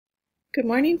Good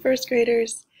morning, first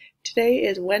graders. Today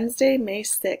is Wednesday, May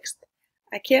 6th.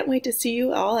 I can't wait to see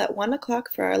you all at 1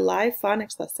 o'clock for our live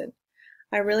phonics lesson.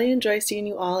 I really enjoy seeing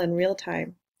you all in real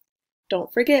time.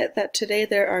 Don't forget that today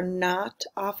there are not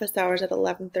office hours at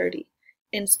 11:30.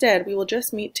 Instead, we will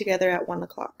just meet together at 1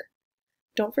 o'clock.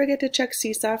 Don't forget to check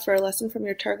Seesaw for a lesson from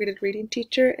your targeted reading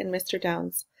teacher and Mr.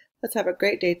 Downs. Let's have a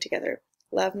great day together.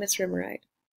 Love, Miss Rimmeride.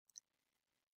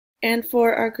 And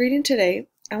for our greeting today,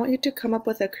 I want you to come up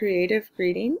with a creative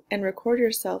greeting and record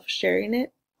yourself sharing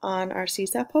it on our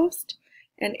Seesaw post.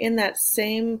 And in that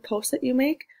same post that you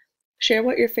make, share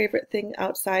what's your favorite thing to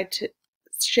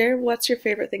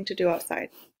do outside.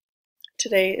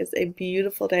 Today is a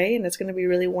beautiful day and it's going to be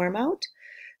really warm out.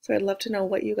 So I'd love to know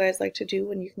what you guys like to do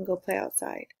when you can go play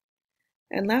outside.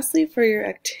 And lastly, for your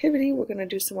activity, we're going to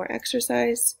do some more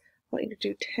exercise. I want you to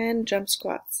do 10 jump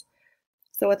squats.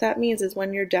 So what that means is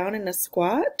when you're down in a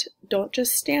squat, don't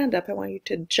just stand up. I want you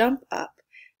to jump up.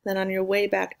 Then on your way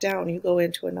back down, you go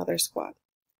into another squat.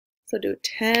 So do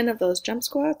 10 of those jump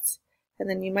squats, and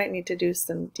then you might need to do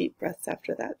some deep breaths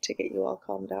after that to get you all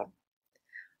calmed down.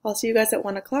 I'll see you guys at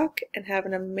 1 o'clock, and have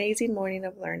an amazing morning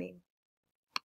of learning.